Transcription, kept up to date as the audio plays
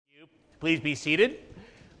Please be seated.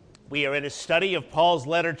 We are in a study of Paul's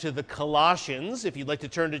letter to the Colossians. If you'd like to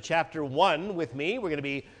turn to chapter 1 with me, we're going to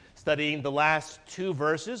be studying the last two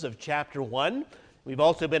verses of chapter 1. We've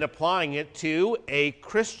also been applying it to a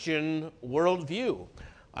Christian worldview.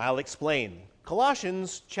 I'll explain.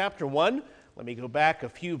 Colossians chapter 1, let me go back a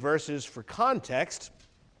few verses for context.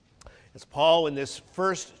 As Paul in this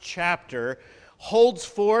first chapter holds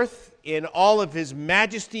forth in all of his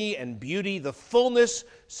majesty and beauty the fullness,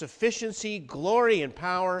 sufficiency, glory, and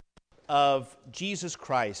power of Jesus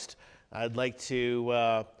Christ. I'd like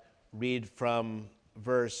to read from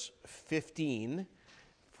verse 15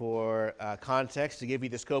 for context to give you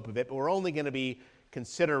the scope of it, but we're only going to be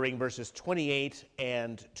considering verses 28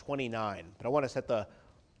 and 29. But I want to set the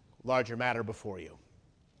larger matter before you.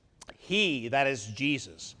 He, that is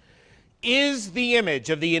Jesus, is the image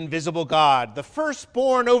of the invisible God, the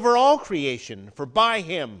firstborn over all creation, for by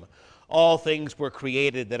him all things were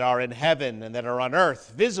created that are in heaven and that are on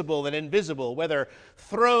earth, visible and invisible, whether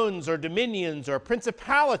thrones or dominions or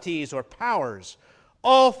principalities or powers.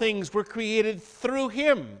 All things were created through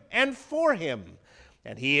him and for him.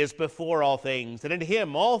 And he is before all things, and in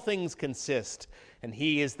him all things consist. And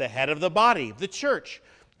he is the head of the body, the church,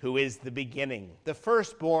 who is the beginning, the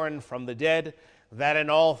firstborn from the dead, that in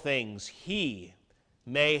all things he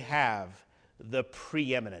may have the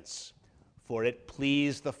preeminence. For it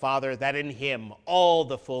pleased the Father that in him all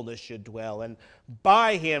the fullness should dwell, and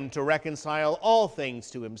by him to reconcile all things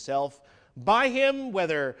to himself, by him,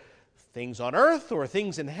 whether things on earth or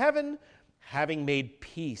things in heaven, having made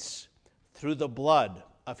peace through the blood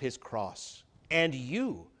of his cross. And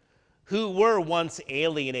you, who were once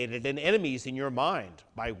alienated and enemies in your mind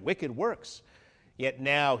by wicked works, yet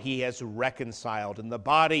now he has reconciled in the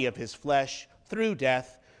body of his flesh through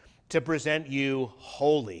death to present you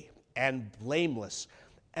holy and blameless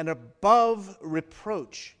and above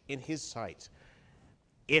reproach in his sight.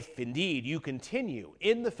 If indeed you continue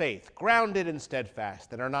in the faith, grounded and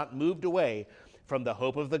steadfast, and are not moved away from the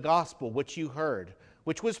hope of the gospel which you heard,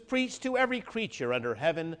 which was preached to every creature under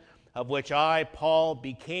heaven, of which I, Paul,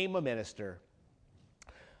 became a minister.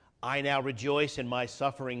 I now rejoice in my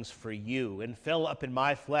sufferings for you, and fill up in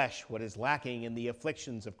my flesh what is lacking in the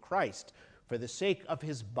afflictions of Christ for the sake of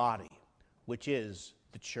his body, which is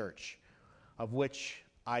the church, of which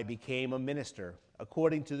I became a minister,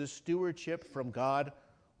 according to the stewardship from God,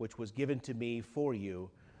 which was given to me for you,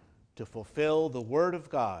 to fulfill the word of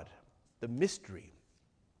God, the mystery,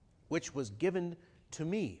 which was given to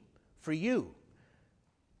me for you,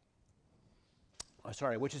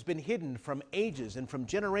 which has been hidden from ages and from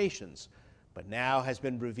generations, but now has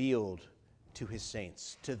been revealed to his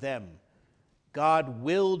saints. To them, God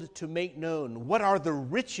willed to make known what are the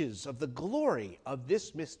riches of the glory of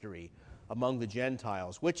this mystery among the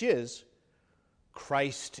Gentiles, which is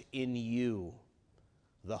Christ in you,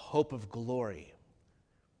 the hope of glory.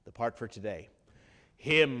 The part for today.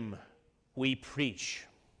 Him we preach,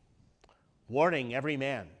 warning every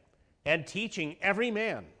man and teaching every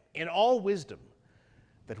man in all wisdom,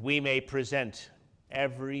 that we may present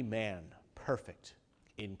every man perfect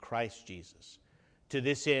in Christ Jesus. To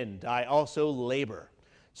this end I also labor,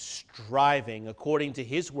 striving according to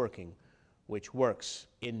his working, which works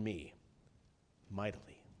in me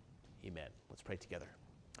mightily. Amen. Let's pray together.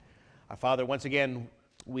 Our Father, once again,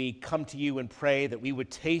 we come to you and pray that we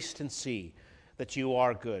would taste and see that you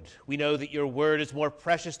are good. We know that your word is more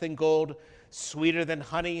precious than gold, sweeter than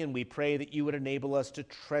honey, and we pray that you would enable us to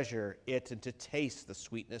treasure it and to taste the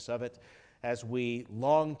sweetness of it as we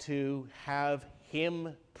long to have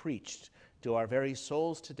him preached to our very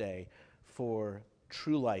souls today for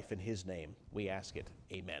true life in his name. We ask it.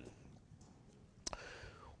 Amen.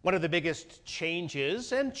 One of the biggest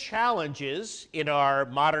changes and challenges in our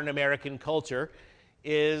modern American culture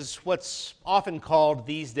is what's often called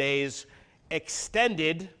these days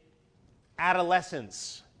extended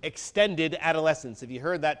adolescence. Extended adolescence. Have you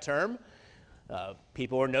heard that term?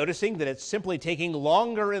 People are noticing that it's simply taking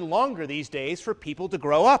longer and longer these days for people to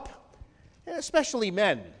grow up, especially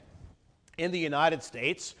men. In the United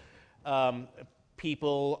States,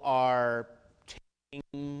 people are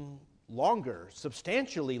taking longer,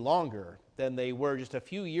 substantially longer than they were just a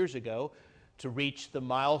few years ago to reach the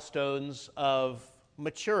milestones of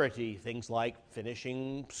maturity, things like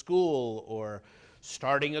finishing school or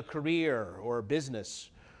starting a career or business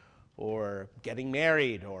or getting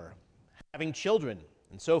married or having children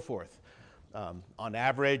and so forth. On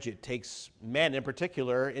average, it takes men in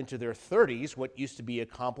particular into their 30s, what used to be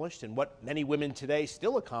accomplished and what many women today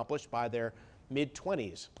still accomplish by their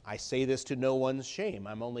mid-20s. I say this to no one's shame.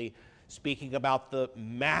 I'm only speaking about the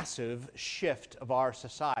massive shift of our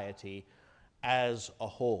society as a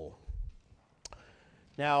whole.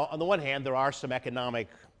 Now, on the one hand, there are some economic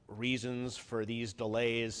reasons for these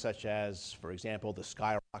delays, such as, for example, the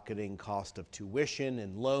skyrocketing cost of tuition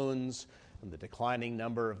and loans and the declining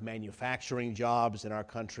number of manufacturing jobs in our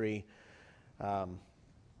country.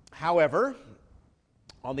 However,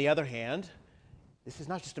 on the other hand, this is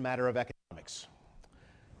not just a matter of economics.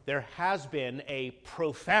 There has been a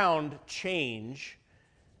profound change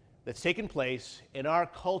that's taken place in our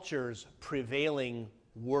culture's prevailing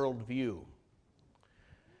worldview.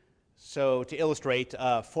 So, to illustrate,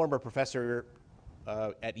 a former professor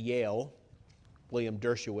at Yale, William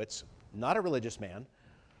Dershowitz, not a religious man,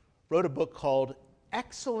 wrote a book called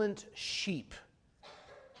Excellent Sheep: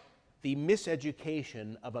 The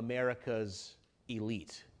Miseducation of America's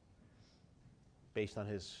Elite, based on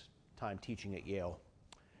his time teaching at Yale.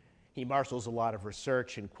 He marshals a lot of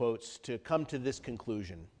research and quotes to come to this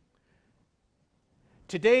conclusion.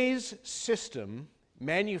 Today's system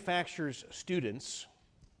manufactures students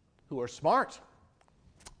who are smart,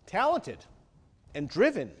 talented, and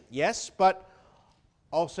driven, yes, but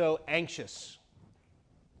also anxious,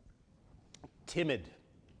 timid,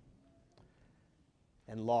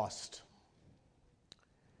 and lost,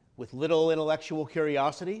 with little intellectual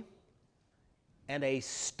curiosity and a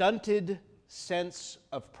stunted sense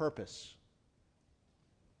of purpose,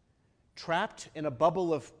 trapped in a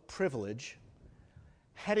bubble of privilege,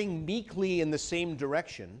 heading meekly in the same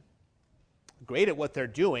direction, great at what they're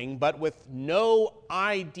doing, but with no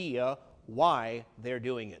idea why they're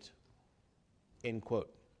doing it. End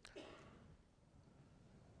quote.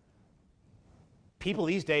 People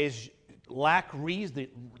these days lack a reason.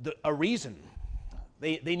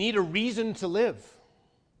 They need a reason to live.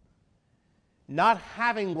 Not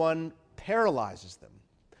having one paralyzes them.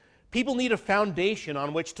 People need a foundation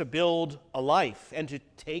on which to build a life and to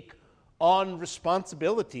take on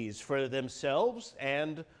responsibilities for themselves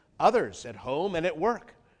and others at home and at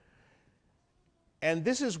work. And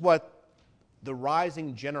this is what the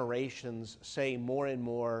rising generations say more and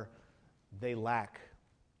more they lack.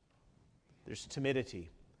 There's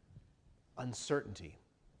timidity, uncertainty,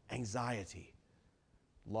 anxiety,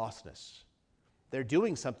 lostness. They're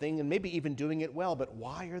doing something and maybe even doing it well, but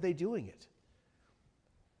why are they doing it?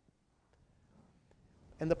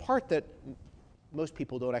 And the part that most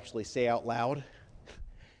people don't actually say out loud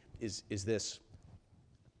is this: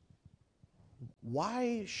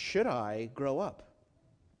 why should I grow up?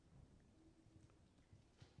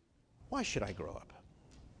 Why should I grow up?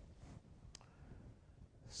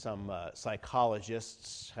 Some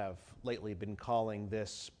psychologists have lately been calling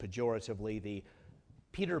this pejoratively the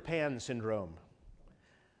Peter Pan syndrome.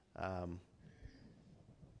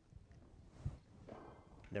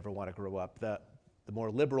 Never want to grow up. The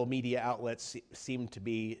more liberal media outlets seem to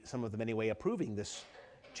be, some of them anyway, approving this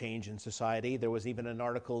change in society. There was even an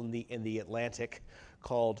article in the Atlantic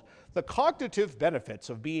called "The Cognitive Benefits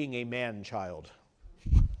of Being a Man-Child."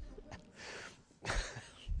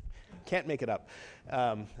 Can't make it up.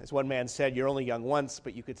 As one man said, you're only young once,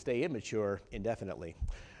 but you could stay immature indefinitely.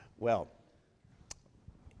 Well,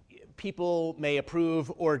 people may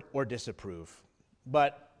approve or disapprove,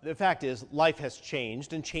 but the fact is, life has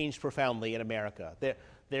changed and changed profoundly in America.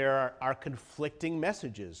 There are conflicting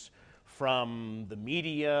messages from the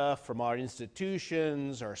media, from our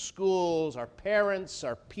institutions, our schools, our parents,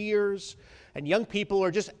 our peers, and young people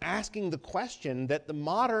are just asking the question that the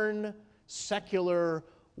modern secular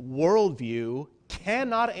worldview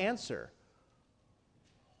cannot answer.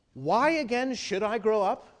 Why again should I grow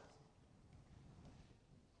up?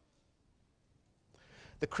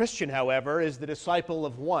 The Christian, however, is the disciple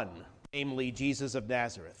of one, namely Jesus of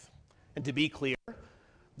Nazareth. And to be clear,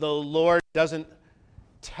 the Lord doesn't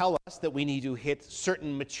tell us that we need to hit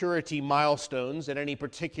certain maturity milestones at any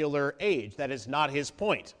particular age. That is not his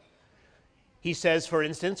point. He says, for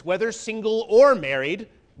instance, whether single or married,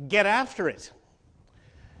 get after it.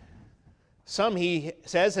 Some, he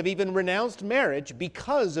says, have even renounced marriage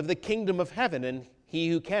because of the kingdom of heaven, and he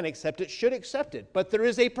who can accept it should accept it. But there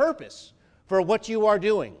is a purpose for what you are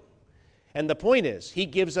doing. And the point is, he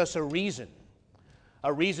gives us a reason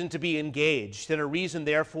to be engaged, and a reason,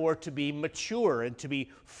 therefore, to be mature and to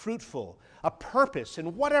be fruitful, a purpose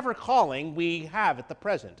in whatever calling we have at the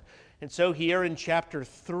present. And so here in chapter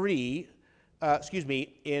 3,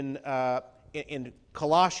 in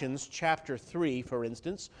Colossians chapter 3, for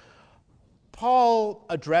instance, Paul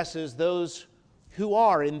addresses those who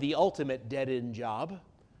are in the ultimate dead-end job,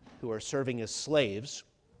 who are serving as slaves,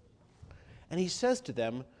 and he says to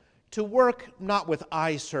them to work not with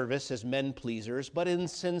eye service as men pleasers, but in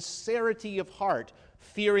sincerity of heart,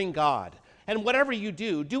 fearing God. And whatever you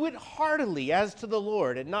do, do it heartily as to the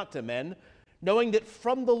Lord and not to men, knowing that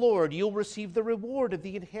from the Lord you'll receive the reward of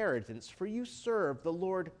the inheritance, for you serve the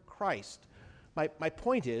Lord Christ. My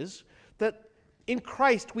point is that in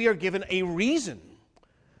Christ we are given a reason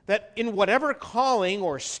that in whatever calling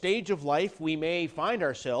or stage of life we may find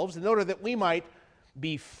ourselves, in order that we might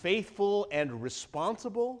be faithful and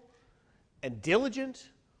responsible and diligent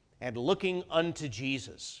and looking unto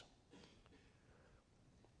Jesus.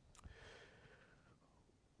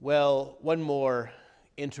 Well, one more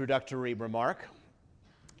introductory remark.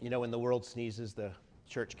 You know, when the world sneezes, the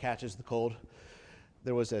church catches the cold.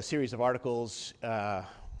 There was a series of articles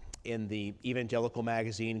in the evangelical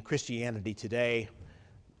magazine Christianity Today,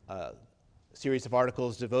 a series of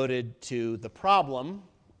articles devoted to the problem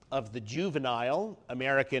of the juvenile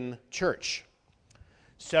American church.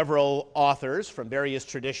 Several authors from various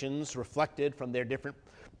traditions reflected from their different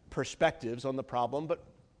perspectives on the problem, but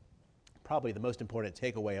probably the most important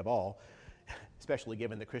takeaway of all, especially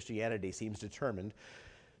given that Christianity seems determined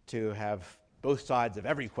to have both sides of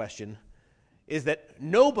every question, is that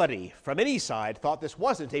nobody from any side thought this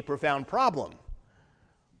wasn't a profound problem.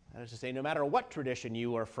 That is to say, no matter what tradition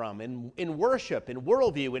you are from, in worship, in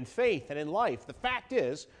worldview, in faith, and in life, the fact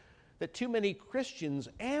is that too many Christians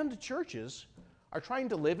and churches are trying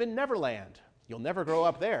to live in Neverland. You'll never grow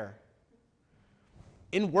up there.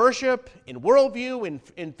 In worship, in worldview,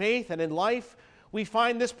 in faith, and in life, we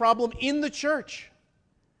find this problem in the church.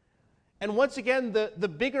 And once again, the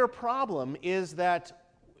bigger problem is that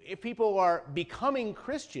if people are becoming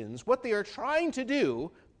Christians, what they are trying to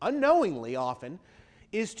do, unknowingly often,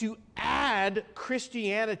 is to add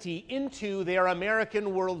Christianity into their American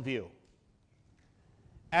worldview.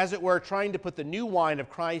 As it were, trying to put the new wine of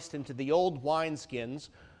Christ into the old wineskins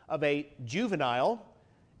of a juvenile,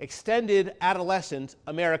 extended adolescent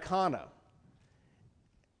Americana.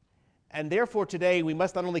 And therefore today we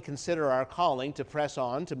must not only consider our calling to press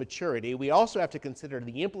on to maturity, we also have to consider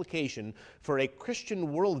the implication for a Christian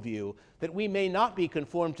worldview that we may not be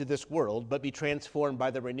conformed to this world, but be transformed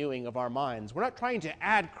by the renewing of our minds. We're not trying to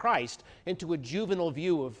add Christ into a juvenile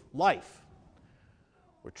view of life.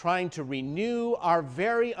 We're trying to renew our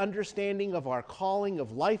very understanding of our calling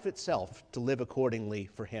of life itself to live accordingly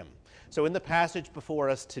for Him. So in the passage before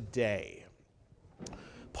us today,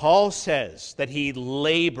 Paul says that he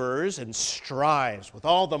labors and strives with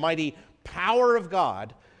all the mighty power of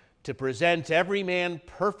God to present every man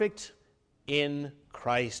perfect in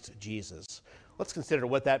Christ Jesus. Let's consider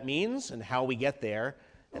what that means and how we get there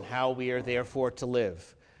and how we are therefore to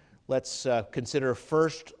live. Let's consider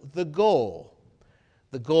first the goal.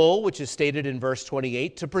 The goal, which is stated in verse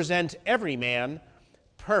 28, to present every man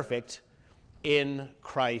perfect in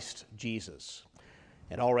Christ Jesus.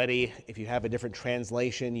 And already, if you have a different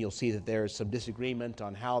translation, you'll see that there's some disagreement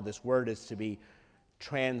on how this word is to be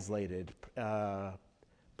translated.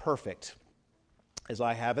 Perfect. As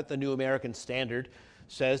I have it, the New American Standard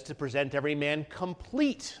says to present every man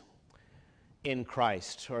complete in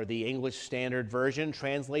Christ, or the English Standard Version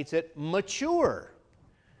translates it mature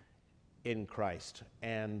in Christ.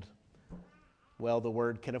 And, well, the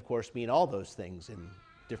word can, of course, mean all those things in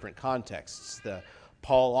different contexts.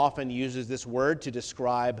 Paul often uses this word to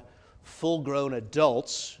describe full-grown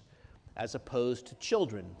adults as opposed to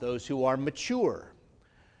children, those who are mature.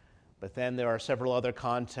 But then there are several other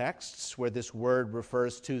contexts where this word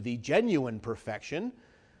refers to the genuine perfection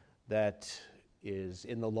that is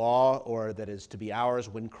in the law or that is to be ours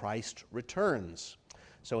when Christ returns.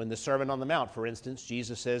 So in the Sermon on the Mount, for instance,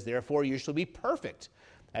 Jesus says, "Therefore you shall be perfect,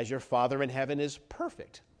 as your Father in heaven is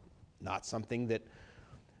perfect." Not something that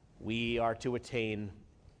we are to attain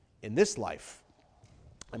in this life.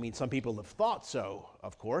 I mean, some people have thought so,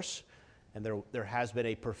 of course, and there has been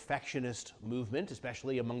a perfectionist movement,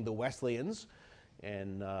 especially among the Wesleyans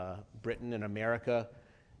in Britain and America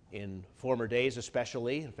in former days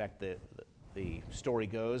especially. In fact, the story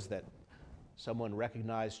goes that someone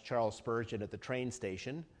recognized Charles Spurgeon at the train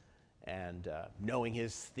station and, knowing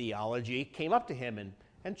his theology, came up to him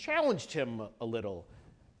and challenged him a little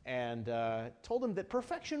and told him that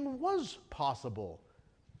perfection was possible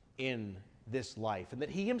in this life and that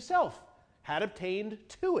he himself had obtained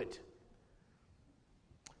to it.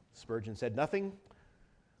 Spurgeon said nothing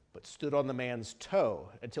but stood on the man's toe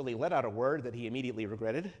until he let out a word that he immediately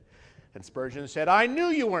regretted. And Spurgeon said, "I knew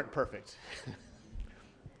you weren't perfect."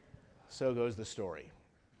 So goes the story.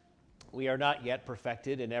 We are not yet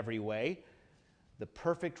perfected in every way. The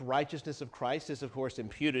perfect righteousness of Christ is, of course,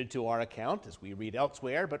 imputed to our account, as we read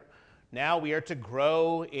elsewhere, but now we are to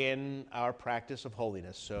grow in our practice of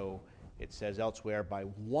holiness. So it says elsewhere, by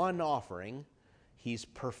one offering, He's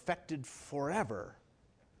perfected forever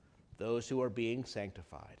those who are being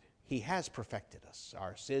sanctified. He has perfected us.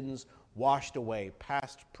 Our sins washed away,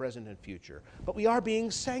 past, present, and future. But we are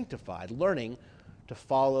being sanctified, learning to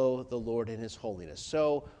follow the Lord in his holiness.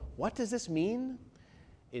 So what does this mean?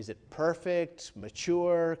 Is it perfect,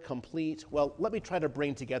 mature, complete? Well, let me try to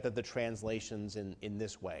bring together the translations in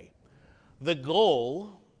this way. The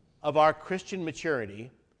goal of our Christian maturity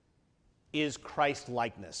is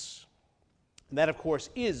Christ-likeness. And that, of course,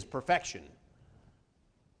 is perfection.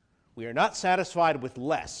 We are not satisfied with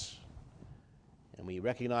less, and we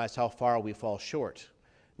recognize how far we fall short.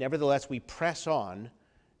 Nevertheless, we press on,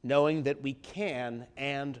 knowing that we can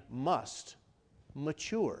and must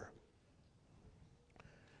mature.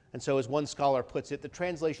 And so, as one scholar puts it, the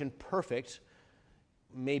translation perfect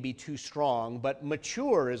may be too strong, but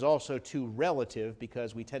mature is also too relative,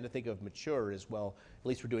 because we tend to think of mature as, well, at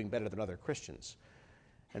least we're doing better than other Christians.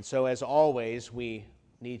 And so, as always, we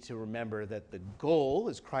need to remember that the goal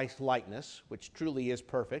is Christ-likeness, which truly is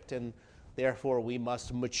perfect, and therefore we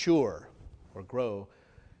must mature or grow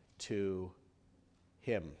to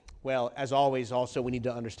him. Well, as always, also we need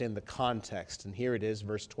to understand the context, and here it is,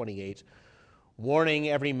 verse 28, warning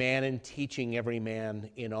every man and teaching every man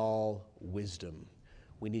in all wisdom.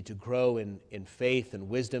 We need to grow in faith and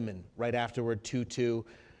wisdom, and right afterward, 2:2,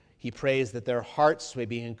 he prays that their hearts may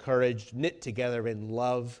be encouraged, knit together in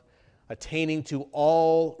love, attaining to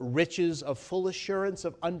all riches of full assurance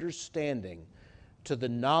of understanding, to the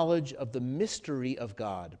knowledge of the mystery of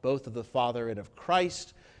God, both of the Father and of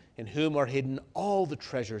Christ, in whom are hidden all the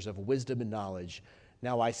treasures of wisdom and knowledge.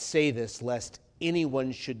 Now I say this, lest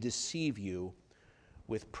anyone should deceive you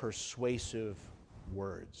with persuasive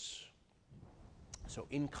words. So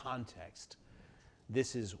in context,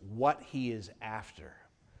 this is what he is after: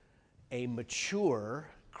 a mature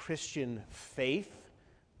Christian faith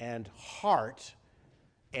and heart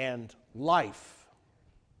and life,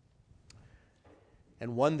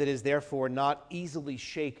 and one that is therefore not easily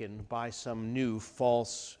shaken by some new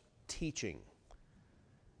false teaching.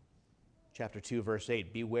 Chapter 2, verse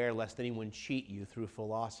 8, beware lest anyone cheat you through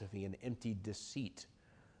philosophy and empty deceit,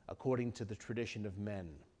 according to the tradition of men.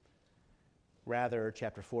 Rather,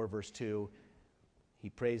 chapter 4, verse 2, he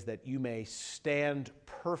prays that you may stand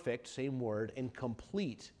perfect, same word, and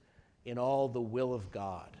complete in all the will of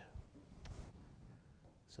God.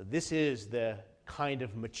 So this is the kind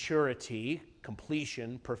of maturity,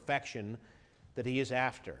 completion, perfection that he is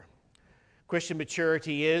after. Christian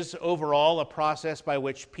maturity is overall a process by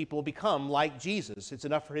which people become like Jesus. It's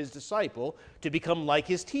enough for his disciple to become like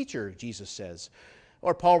his teacher, Jesus says.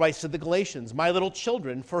 Or Paul writes to the Galatians, my little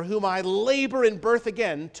children, for whom I labor in birth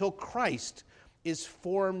again till Christ is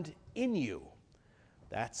formed in you.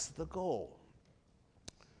 That's the goal.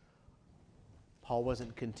 Paul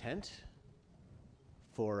wasn't content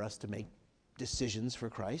for us to make decisions for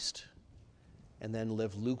Christ and then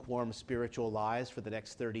live lukewarm spiritual lives for the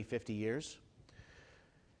next 30, 50 years.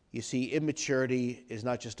 You see, immaturity is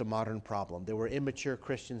not just a modern problem. There were immature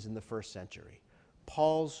Christians in the first century.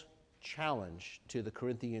 Paul's challenge to the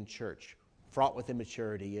Corinthian church, fraught with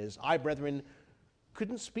immaturity, is, I, brethren,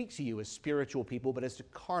 couldn't speak to you as spiritual people, but as to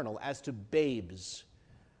carnal, as to babes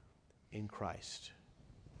in Christ.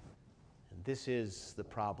 And this is the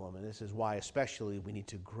problem, and this is why especially we need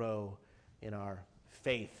to grow in our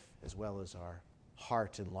faith as well as our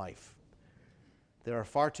heart and life. There are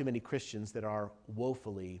far too many Christians that are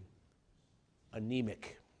woefully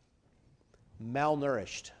anemic,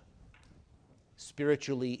 malnourished,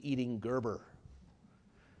 spiritually eating Gerber.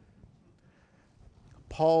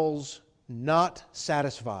 Paul's not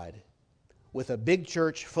satisfied with a big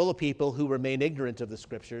church full of people who remain ignorant of the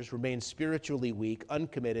Scriptures, remain spiritually weak,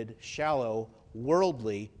 uncommitted, shallow,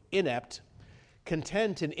 worldly, inept,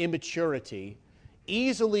 content in immaturity,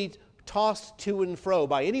 easily tossed to and fro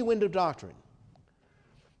by any wind of doctrine.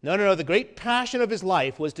 No. The great passion of his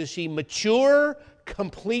life was to see mature,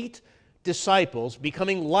 complete disciples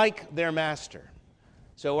becoming like their master.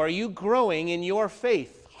 So are you growing in your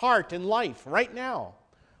faith, heart, and life right now?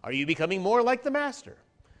 Are you becoming more like the master?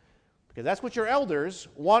 Because that's what your elders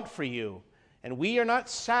want for you. And we are not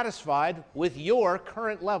satisfied with your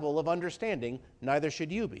current level of understanding, neither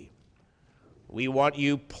should you be. We want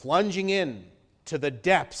you plunging in to the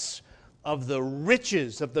depths of the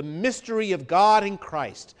riches of the mystery of God in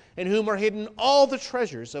Christ, in whom are hidden all the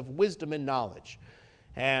treasures of wisdom and knowledge,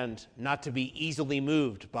 and not to be easily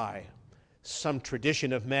moved by some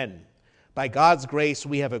tradition of men. By God's grace,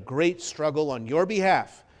 we have a great struggle on your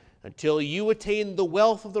behalf until you attain the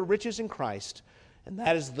wealth of the riches in Christ, and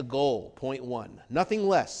that is the goal, point one. Nothing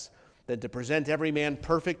less than to present every man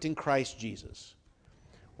perfect in Christ Jesus.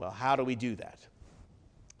 Well, how do we do that?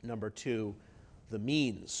 Number two, the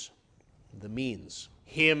means. The means.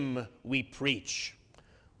 Him we preach.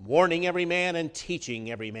 warning every man and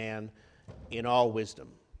teaching every man in all wisdom.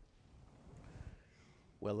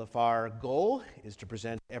 Well, if our goal is to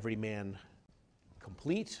present every man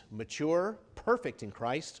complete, mature, perfect in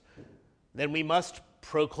Christ, then we must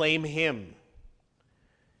proclaim him,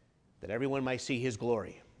 that everyone might see his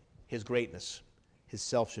glory, his greatness, his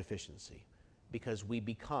self-sufficiency, because we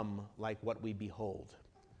become like what we behold.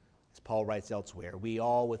 As Paul writes elsewhere, we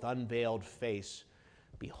all with unveiled face,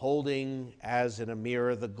 beholding as in a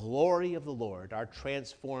mirror the glory of the Lord, are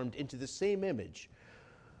transformed into the same image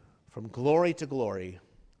from glory to glory,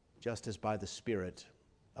 just as by the Spirit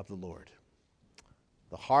of the Lord.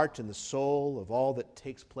 The heart and the soul of all that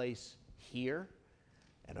takes place here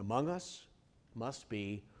and among us must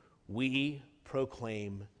be, we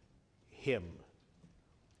proclaim him.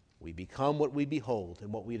 We become what we behold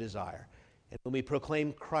and what we desire. And when we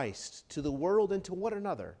proclaim Christ to the world and to one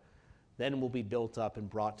another, then we'll be built up and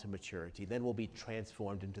brought to maturity. Then we'll be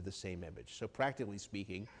transformed into the same image. So practically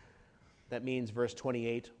speaking, that means verse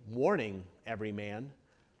 28, warning every man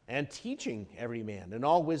and teaching every man in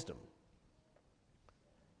all wisdom.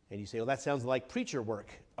 And you say, well, that sounds like preacher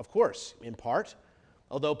work. Of course, in part,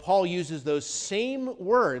 although Paul uses those same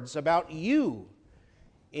words about you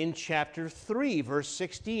in chapter 3, verse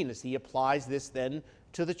 16, as he applies this then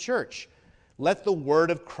to the church. Let the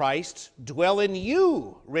word of Christ dwell in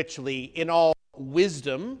you richly in all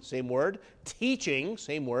wisdom, same word, teaching,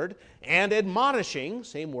 same word, and admonishing,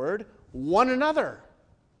 same word, one another.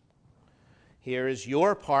 Here is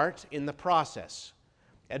your part in the process.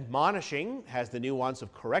 Admonishing has the nuance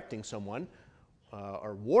of correcting someone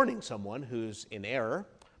or warning someone who's in error.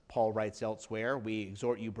 Paul writes elsewhere, we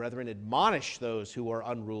exhort you, brethren, admonish those who are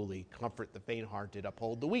unruly, comfort the faint-hearted,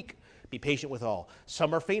 uphold the weak, be patient with all.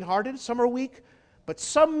 Some are faint-hearted, some are weak, but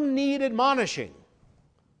some need admonishing.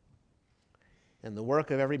 And the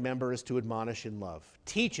work of every member is to admonish in love.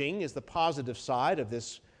 Teaching is the positive side of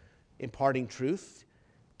this imparting truth.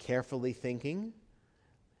 Carefully thinking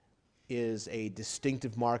is a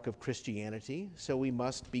distinctive mark of Christianity, so we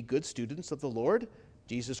must be good students of the Lord,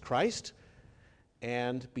 Jesus Christ,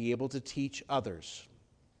 and be able to teach others.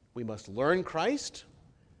 We must learn Christ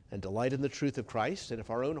and delight in the truth of Christ, and if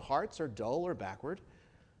our own hearts are dull or backward,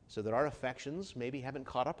 so that our affections maybe haven't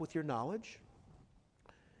caught up with your knowledge,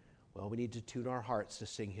 well, we need to tune our hearts to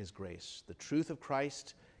sing his grace. The truth of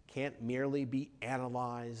Christ can't merely be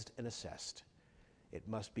analyzed and assessed. It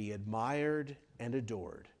must be admired and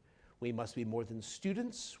adored. We must be more than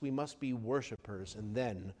students, we must be worshipers, and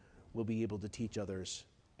then we'll be able to teach others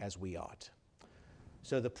as we ought.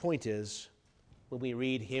 So the point is, when we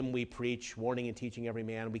read him we preach, warning and teaching every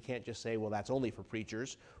man, we can't just say, well, that's only for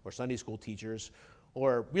preachers or Sunday school teachers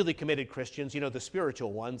or really committed Christians, the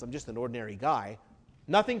spiritual ones. I'm just an ordinary guy.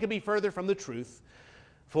 Nothing could be further from the truth.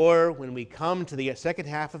 For when we come to the second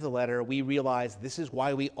half of the letter, we realize this is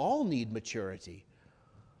why we all need maturity.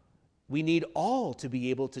 We need all to be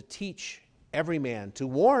able to teach every man, to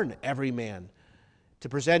warn every man, to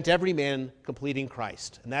present every man completing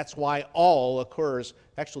Christ. And that's why all occurs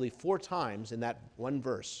actually 4 times in that one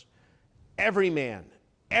verse. Every man,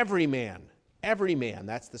 every man, every man.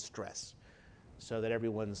 That's the stress, so that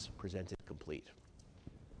everyone's presented complete.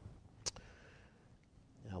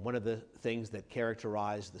 Now, one of the things that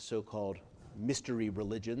characterized the so-called mystery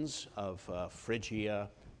religions of Phrygia,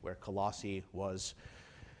 where Colossae was,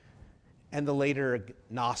 and the later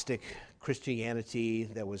Gnostic Christianity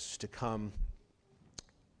that was to come,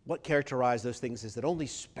 what characterized those things is that only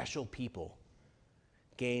special people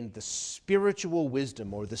gained the spiritual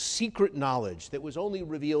wisdom or the secret knowledge that was only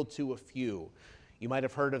revealed to a few. You might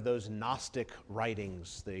have heard of those Gnostic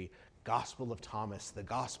writings, the Gospel of Thomas, the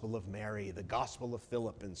Gospel of Mary, the Gospel of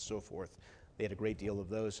Philip, and so forth. They had a great deal of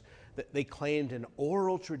those. They claimed an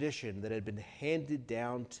oral tradition that had been handed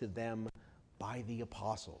down to them by the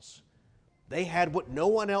apostles. They had what no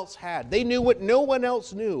one else had. They knew what no one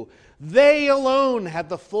else knew. They alone had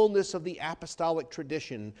the fullness of the apostolic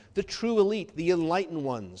tradition, the true elite, the enlightened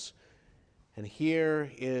ones. And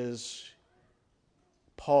here is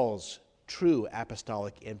Paul's true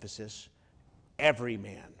apostolic emphasis. Every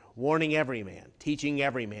man, warning every man, teaching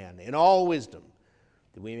every man in all wisdom,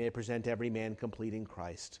 that we may present every man complete in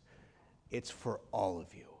Christ. It's for all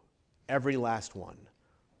of you, every last one.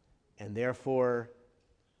 And therefore,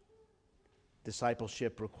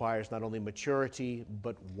 discipleship requires not only maturity,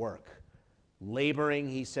 but work. Laboring,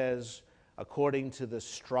 he says, according to the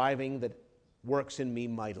striving that works in me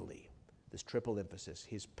mightily. This triple emphasis.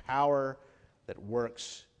 His power that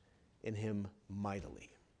works in him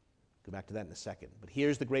mightily. Go back to that in a second. But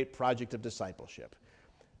here's the great project of discipleship.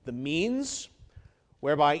 The means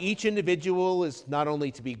whereby each individual is not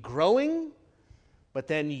only to be growing, but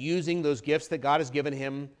then using those gifts that God has given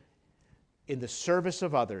him in the service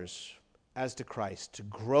of others as to Christ, to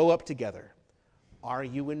grow up together. Are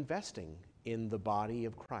you investing in the body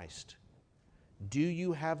of Christ? Do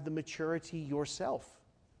you have the maturity yourself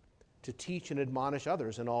to teach and admonish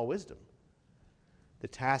others in all wisdom? The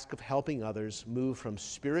task of helping others move from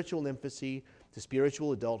spiritual infancy to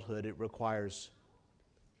spiritual adulthood, it requires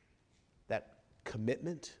that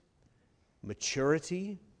commitment,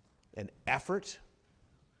 maturity, and effort,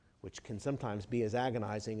 which can sometimes be as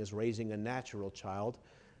agonizing as raising a natural child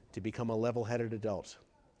to become a level-headed adult.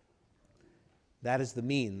 That is the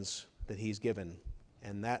means that he's given.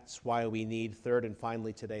 And that's why we need, third and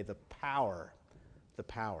finally today, the power. The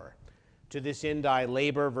power. To this end I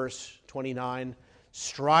labor, verse 29,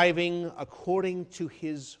 striving according to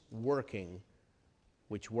his working,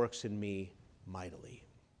 which works in me mightily.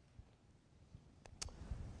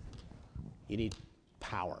 You need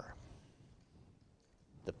power.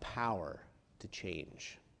 The power to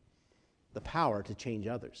change. The power to change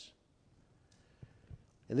others.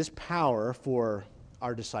 And this power for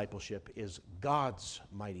our discipleship is God's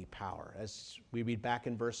mighty power, as we read back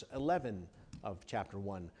in verse 11 of chapter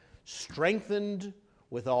 1. Strengthened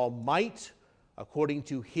with all might according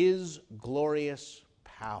to his glorious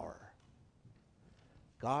power.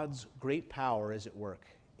 God's great power is at work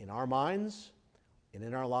in our minds and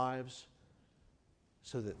in our lives,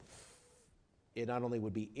 so that it not only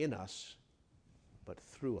would be in us, but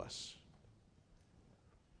through us.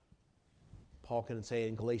 Paul can say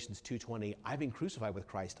in Galatians 2:20, I've been crucified with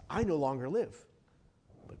Christ. I no longer live,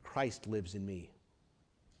 but Christ lives in me.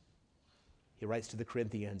 He writes to the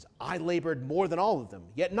Corinthians, I labored more than all of them,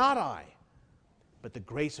 yet not I, but the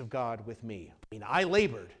grace of God with me. I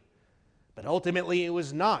labored, but ultimately it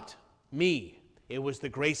was not me. It was the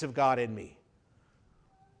grace of God in me.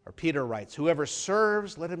 Or Peter writes, whoever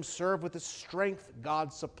serves, let him serve with the strength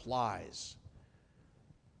God supplies,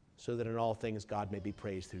 so that in all things God may be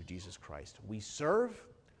praised through Jesus Christ. We serve,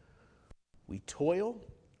 we toil,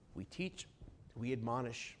 we teach, we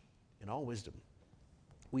admonish in all wisdom.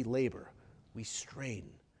 We labor, we strain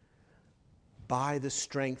by the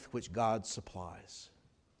strength which God supplies,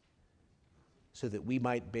 so that we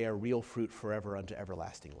might bear real fruit forever unto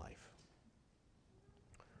everlasting life.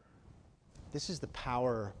 This is the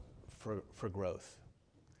power for growth.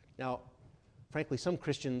 Now, frankly, some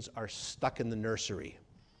Christians are stuck in the nursery,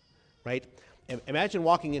 right? Imagine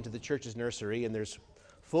walking into the church's nursery and there's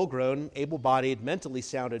full-grown, able-bodied, mentally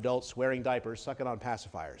sound adults wearing diapers, sucking on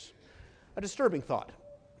pacifiers. A disturbing thought,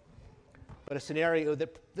 but a scenario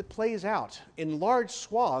that plays out in large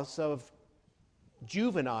swaths of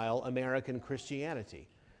juvenile American Christianity,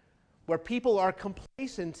 where people are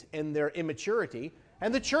complacent in their immaturity,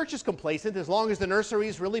 and the church is complacent as long as the nursery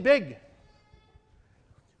is really big.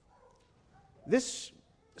 This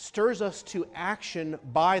stirs us to action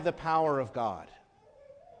by the power of God,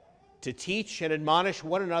 to teach and admonish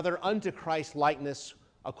one another unto Christ's likeness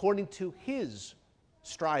according to his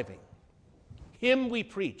striving. Him we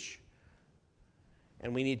preach,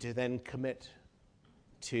 and we need to then commit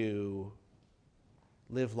to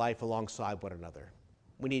live life alongside one another.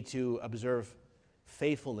 We need to observe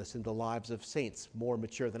faithfulness in the lives of saints more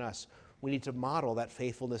mature than us. We need to model that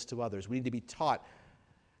faithfulness to others. We need to be taught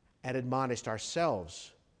and admonished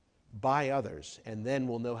ourselves by others, and then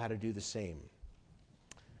we'll know how to do the same.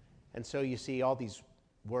 And so you see all these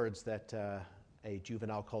words that a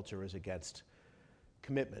juvenile culture is against.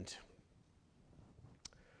 Commitment,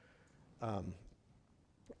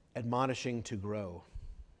 admonishing to grow,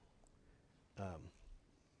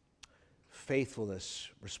 faithfulness,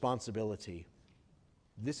 responsibility.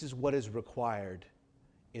 This is what is required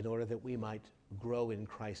in order that we might grow in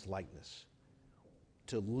Christ's likeness,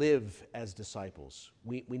 to live as disciples.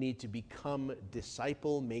 We need to become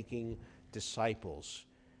disciple-making disciples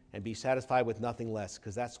and be satisfied with nothing less,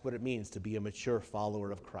 because that's what it means to be a mature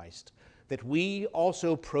follower of Christ. That we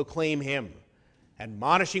also proclaim him,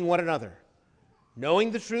 admonishing one another,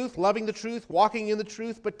 knowing the truth, loving the truth, walking in the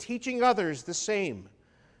truth, but teaching others the same.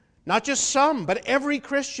 Not just some, but every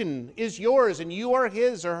Christian is yours and you are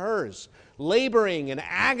his or hers, laboring and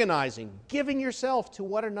agonizing, giving yourself to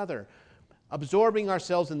one another, absorbing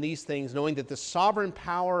ourselves in these things, knowing that the sovereign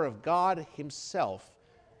power of God himself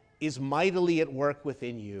is mightily at work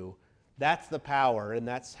within you. That's the power, and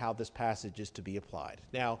that's how this passage is to be applied.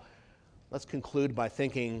 Now, let's conclude by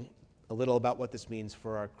thinking a little about what this means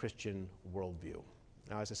for our Christian worldview.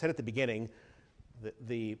 Now, as I said at the beginning,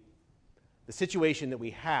 the situation that we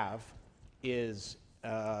have is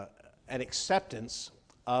an acceptance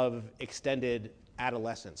of extended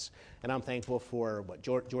adolescence. And I'm thankful for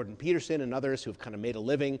Jordan Peterson and others who have kind of made a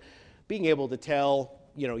living being able to tell,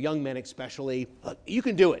 young men especially, you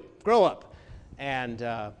can do it, grow up. And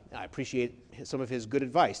I appreciate some of his good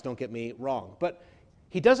advice, don't get me wrong. But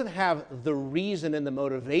he doesn't have the reason and the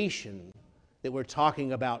motivation that we're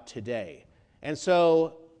talking about today. And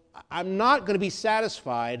so I'm not going to be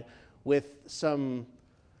satisfied with some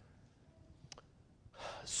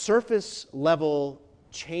surface level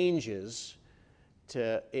changes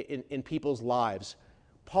in people's lives.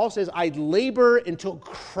 Paul says, I labor until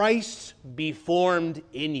Christ be formed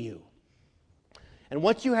in you. And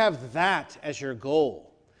once you have that as your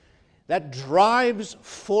goal, that drives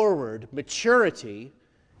forward maturity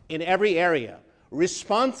in every area,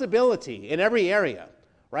 responsibility in every area,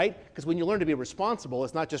 right? Because when you learn to be responsible,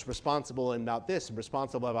 it's not just responsible about this and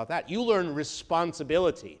responsible about that. You learn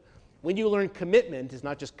responsibility. When you learn commitment, it's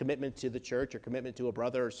not just commitment to the church or commitment to a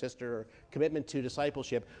brother or sister or commitment to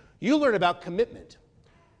discipleship. You learn about commitment.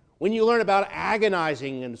 When you learn about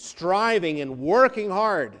agonizing and striving and working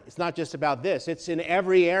hard, it's not just about this, it's in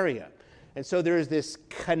every area. And so there is this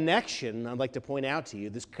connection, I'd like to point out to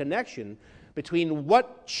you, this connection between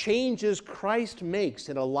what changes Christ makes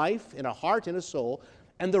in a life, in a heart, in a soul,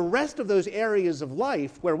 and the rest of those areas of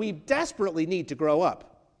life where we desperately need to grow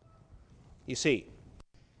up. You see.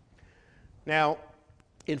 Now,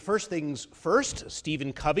 in First Things First,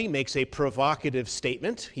 Stephen Covey makes a provocative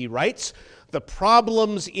statement. He writes, the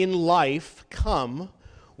problems in life come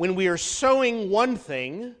when we are sowing one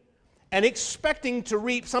thing and expecting to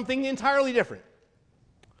reap something entirely different.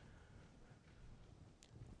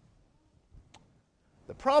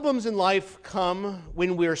 The problems in life come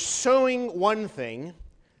when we're sowing one thing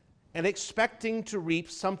and expecting to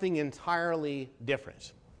reap something entirely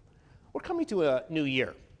different. We're coming to a new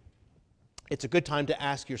year. It's a good time to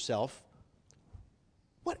ask yourself,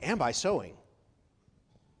 what am I sowing?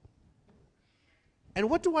 And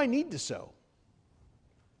what do I need to sow?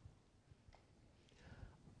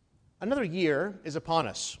 Another year is upon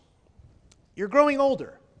us. You're growing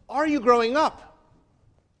older. Are you growing up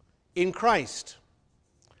in Christ?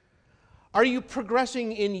 Are you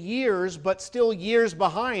progressing in years, but still years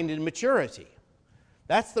behind in maturity?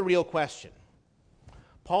 That's the real question.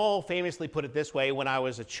 Paul famously put it this way, when I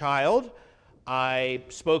was a child, I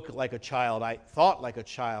spoke like a child, I thought like a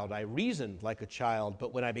child, I reasoned like a child,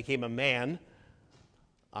 but when I became a man,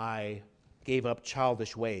 I gave up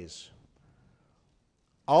childish ways.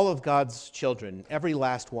 All of God's children, every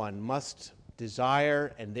last one, must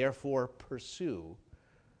desire and therefore pursue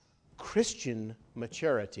Christian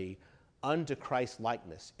maturity unto Christ's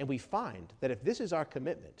likeness. And we find that if this is our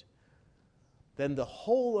commitment, then the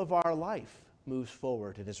whole of our life moves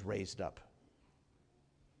forward and is raised up.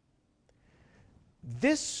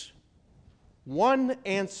 This one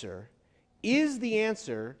answer is the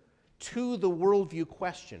answer to the worldview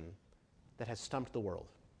question that has stumped the world.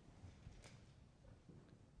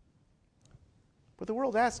 But the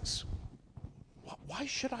world asks, why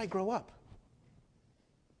should I grow up?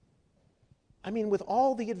 I mean, with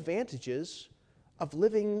all the advantages of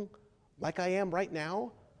living like I am right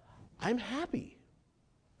now, I'm happy.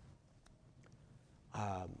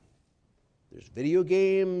 There's video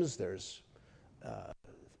games, there's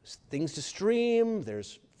things to stream,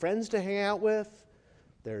 there's friends to hang out with,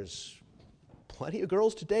 there's plenty of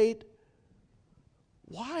girls to date.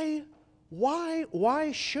 Why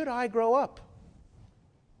should I grow up?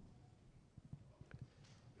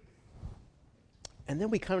 And then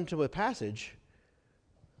we come to a passage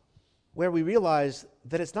where we realize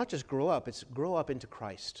that it's not just grow up, it's grow up into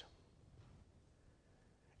Christ.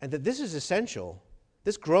 And that this is essential,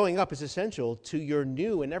 this growing up is essential to your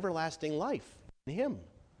new and everlasting life in Him.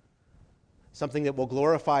 Something that will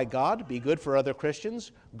glorify God, be good for other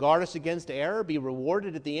Christians, guard us against error, be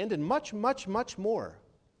rewarded at the end, and much, much, much more.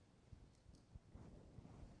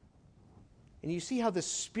 And you see how the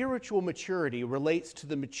spiritual maturity relates to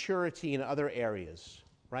the maturity in other areas,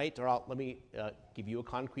 right? Let me give you a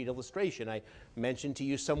concrete illustration. I mentioned to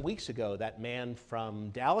you some weeks ago that man from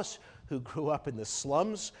Dallas who grew up in the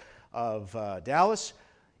slums of Dallas.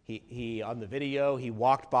 He on the video, he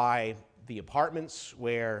walked by the apartments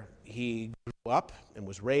where he grew up and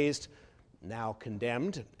was raised, now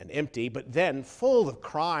condemned and empty, but then full of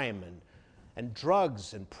crime and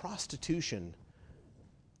drugs and prostitution.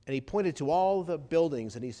 And he pointed to all the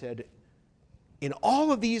buildings and he said, in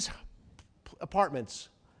all of these apartments,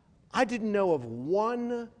 I didn't know of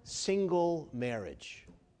one single marriage.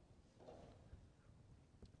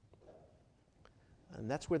 And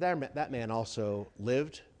that's where that man also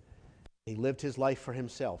lived. He lived his life for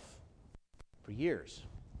himself for years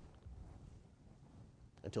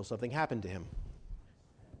until something happened to him.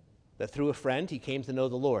 That through a friend, he came to know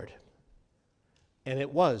the Lord. And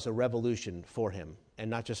it was a revolution for him, and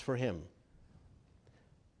not just for him.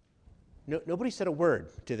 Nobody said a word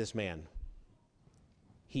to this man.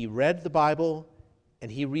 He read the Bible,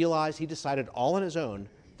 and he realized, he decided all on his own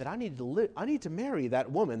that I need to marry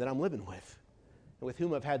that woman that I'm living with, and with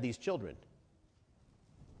whom I've had these children.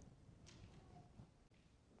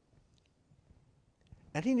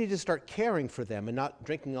 And he needed to start caring for them and not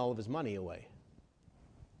drinking all of his money away.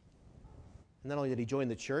 And not only did he join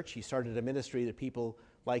the church, he started a ministry to people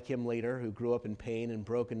like him later who grew up in pain and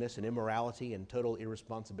brokenness and immorality and total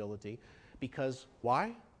irresponsibility. Because,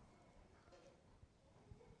 why?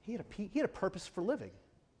 He had a purpose for living.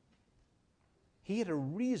 He had a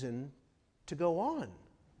reason to go on.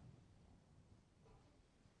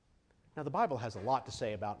 Now, the Bible has a lot to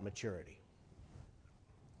say about maturity.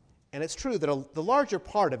 And it's true that the larger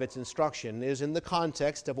part of its instruction is in the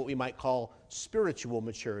context of what we might call spiritual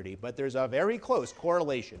maturity, but there's a very close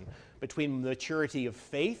correlation between maturity of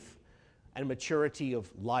faith and maturity of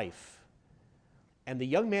life. And the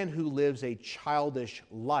young man who lives a childish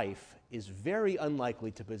life is very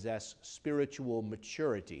unlikely to possess spiritual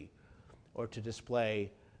maturity or to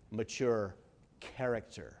display mature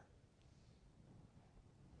character.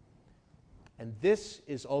 And this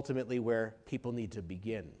is ultimately where people need to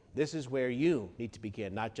begin. This is where you need to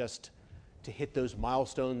begin, not just to hit those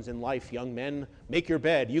milestones in life. Young men, make your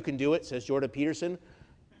bed. You can do it, says Jordan Peterson.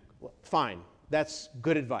 Well, fine, that's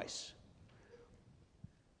good advice.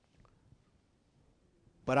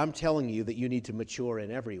 But I'm telling you that you need to mature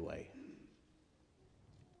in every way.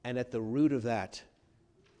 And at the root of that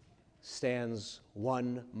stands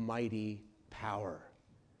one mighty power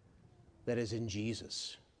that is in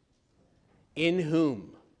Jesus, in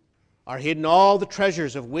whom are hidden all the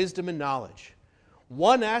treasures of wisdom and knowledge.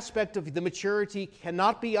 One aspect of the maturity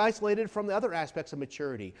cannot be isolated from the other aspects of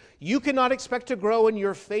maturity. You cannot expect to grow in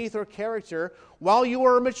your faith or character while you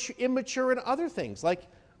are immature in other things, like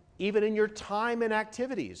even in your time and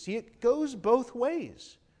activities. See, it goes both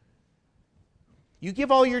ways. You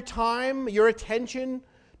give all your time, your attention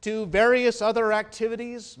to various other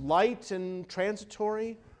activities, light and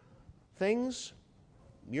transitory things,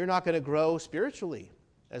 you're not going to grow spiritually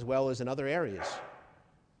as well as in other areas.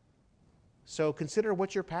 So consider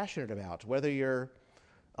what you're passionate about, whether you're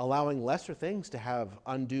allowing lesser things to have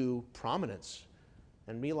undue prominence,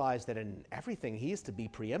 and realize that in everything he is to be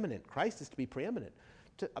preeminent. Christ is to be preeminent.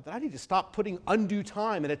 I need to stop putting undue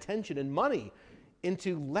time and attention and money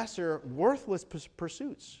into lesser, worthless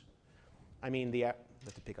pursuits. I mean, not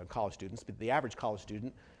to pick on college students, but the average college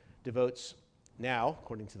student devotes now,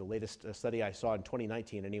 according to the latest study I saw in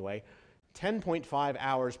 2019 anyway, 10.5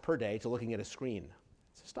 hours per day to looking at a screen.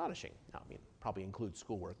 It's astonishing. Now, I mean, probably includes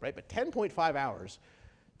schoolwork, right? But 10.5 hours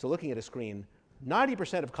to looking at a screen,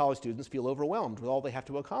 90% of college students feel overwhelmed with all they have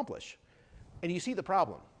to accomplish. And you see the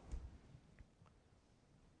problem.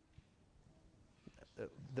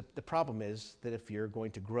 The problem is that if you're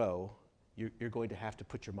going to grow, you're going to have to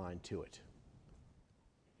put your mind to it.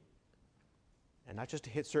 And not just to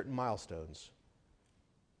hit certain milestones,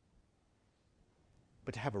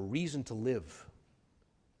 but to have a reason to live.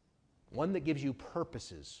 One that gives you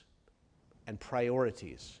purposes and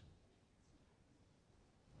priorities.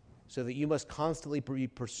 So that you must constantly be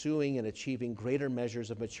pursuing and achieving greater measures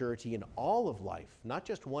of maturity in all of life, not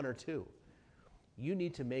just one or two. You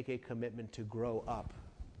need to make a commitment to grow up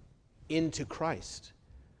into Christ,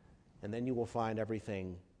 and then you will find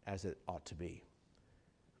everything as it ought to be.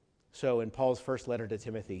 So in Paul's first letter to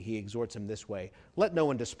Timothy, he exhorts him this way: let no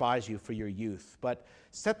one despise you for your youth, but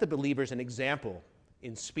set the believers an example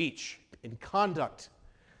in speech, in conduct,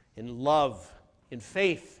 in love, in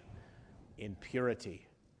faith, in purity.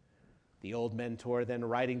 The old mentor then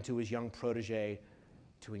writing to his young protege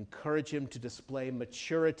to encourage him to display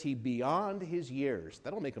maturity beyond his years.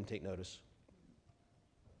 That'll make him take notice.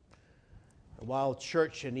 While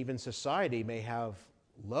church and even society may have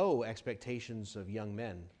low expectations of young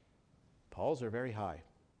men, Paul's are very high.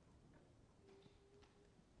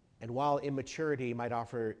 And while immaturity might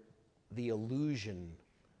offer the illusion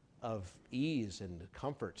of ease and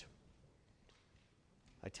comfort,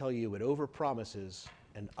 I tell you, it overpromises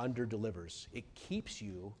and underdelivers. It keeps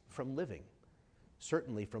you from living,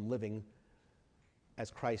 certainly from living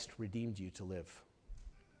as Christ redeemed you to live.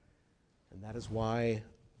 And that is why,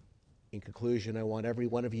 in conclusion, I want every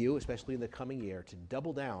one of you, especially in the coming year, to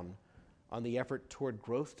double down on the effort toward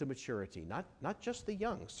growth to maturity. Not just the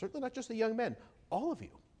young, certainly not just the young men, all of you.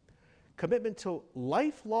 Commitment to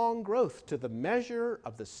lifelong growth to the measure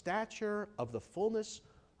of the stature of the fullness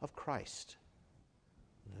of Christ.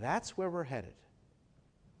 That's where we're headed.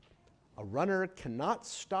 A runner cannot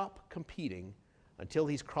stop competing until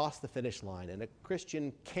he's crossed the finish line. And a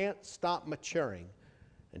Christian can't stop maturing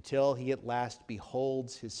until he at last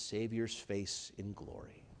beholds his Savior's face in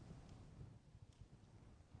glory.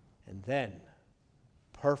 And then,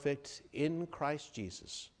 perfect in Christ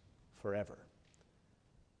Jesus forever,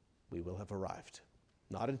 we will have arrived.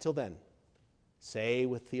 Not until then. Say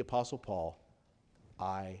with the Apostle Paul,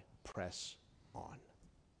 I press on,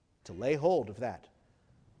 to lay hold of that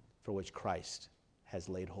for which Christ has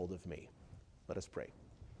laid hold of me. Let us pray.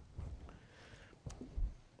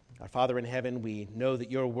 Our Father in heaven, we know that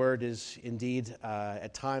your word is indeed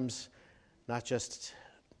at times not just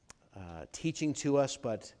teaching to us,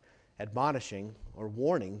 but admonishing or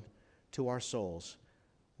warning to our souls.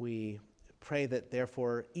 We pray that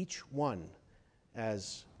therefore each one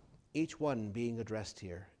being addressed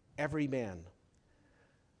here, every man,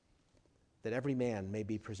 that every man may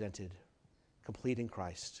be presented complete in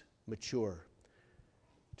Christ, mature,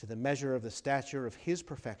 to the measure of the stature of his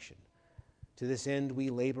perfection. To this end we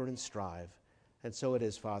labor and strive. And so it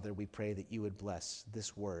is, Father, we pray that you would bless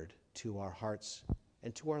this word to our hearts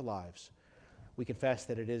and to our lives. We confess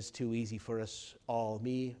that it is too easy for us all,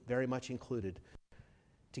 me very much included,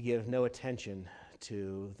 to give no attention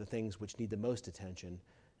to the things which need the most attention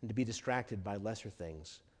and to be distracted by lesser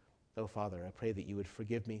things. Oh, Father, I pray that you would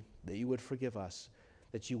forgive me, that you would forgive us,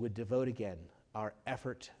 that you would devote again our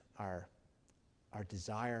effort, our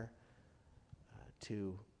desire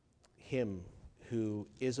to him who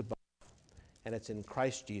is above. And it's in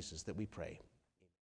Christ Jesus that we pray.